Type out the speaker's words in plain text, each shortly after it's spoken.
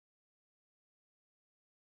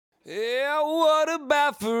Yeah, what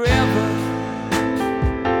about forever?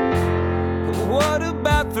 What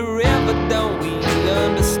about forever? Don't we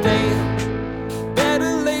understand?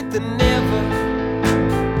 Better late than never.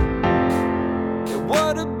 Yeah,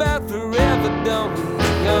 what about forever? Don't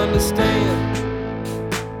we understand?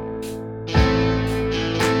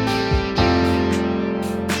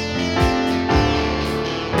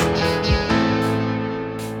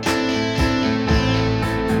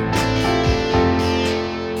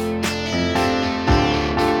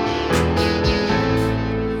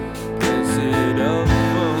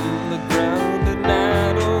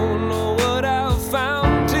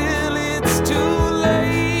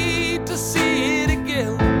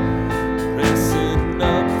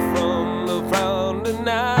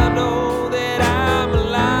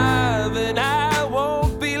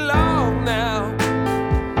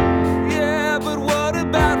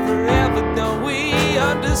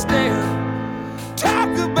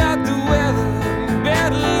 Talk about the weather,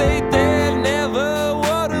 better late than never.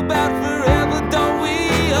 What about forever? Don't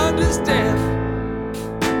we understand?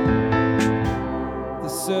 The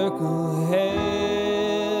circle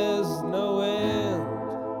has no end.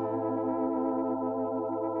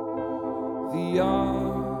 The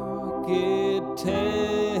arc it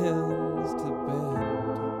tends to bend,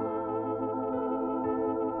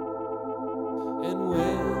 and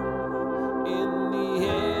when in the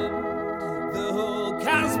end the whole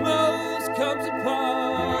cosmos comes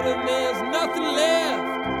apart and there's nothing left,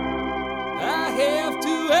 I have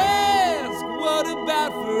to ask, what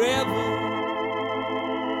about forever?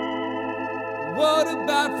 What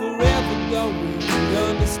about forever? Don't we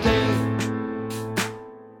understand?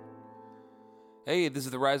 Hey, this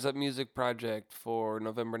is the Rise Up Music Project for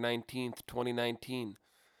November 19th, 2019.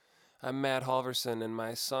 I'm Matt Halverson, and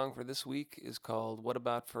my song for this week is called What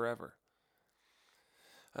About Forever?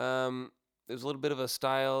 There's a little bit of a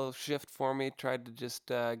style shift for me. Tried to just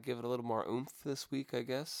give it a little more oomph this week, I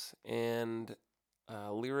guess. And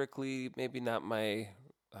lyrically, maybe not my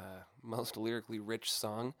most lyrically rich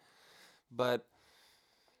song, but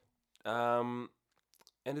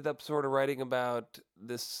ended up sort of writing about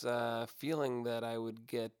this feeling that I would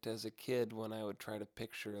get as a kid when I would try to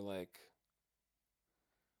picture, like,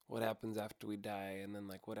 what happens after we die, and then,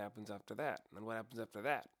 like, what happens after that, and then what happens after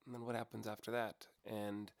that, and then what happens after that.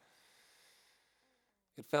 And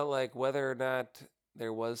it felt like whether or not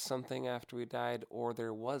there was something after we died or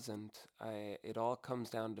there wasn't, it all comes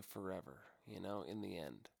down to forever, in the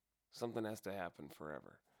end. Something has to happen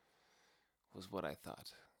forever, was what I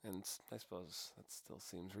thought. And I suppose that still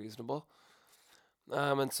seems reasonable.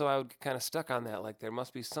 And so I would kind of stuck on that. Like, there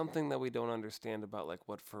must be something that we don't understand about, like,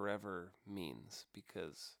 what forever means,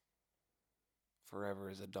 because forever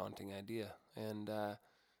is a daunting idea. And I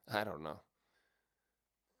don't know.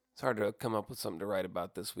 It's hard to come up with something to write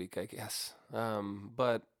about this week, I guess.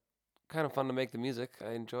 But kind of fun to make the music.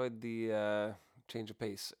 I enjoyed the change of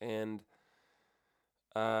pace. And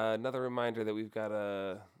another reminder that we've got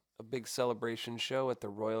a big celebration show at the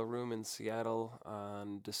Royal Room in Seattle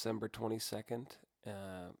on December 22nd.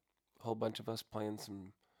 A whole bunch of us playing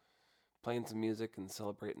some music and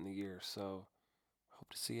celebrating the year. So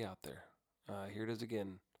hope to see you out there. Here it is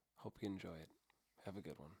again. Hope you enjoy it. Have a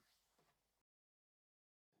good one.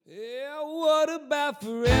 Yeah, what about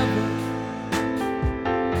forever?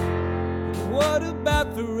 What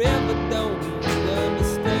about forever? Don't we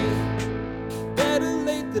understand? Better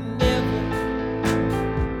late than never.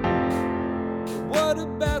 What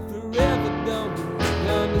about forever? Don't we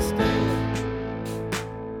understand?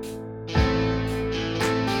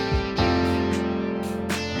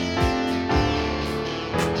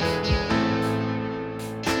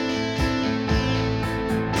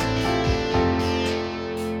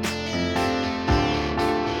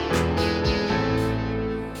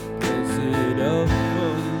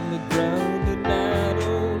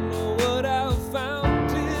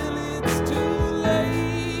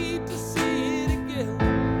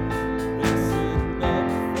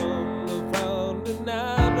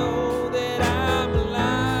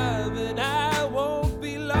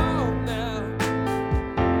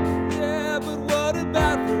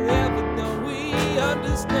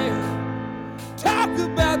 Talk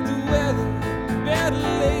about the weather, better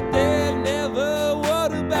late than never.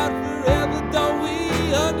 What about forever? Don't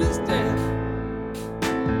we understand?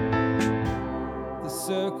 The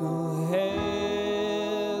circle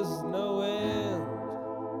has no end.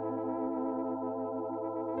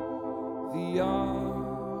 The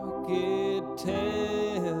arc it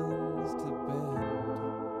tends to bend,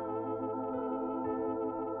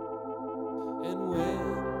 and when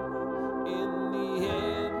in the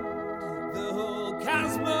end the whole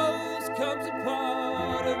cosmos comes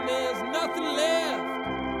apart and there's nothing left,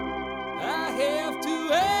 I have to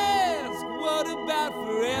ask, what about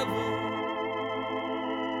forever?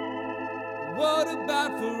 What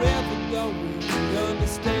about forever? Don't we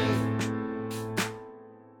understand?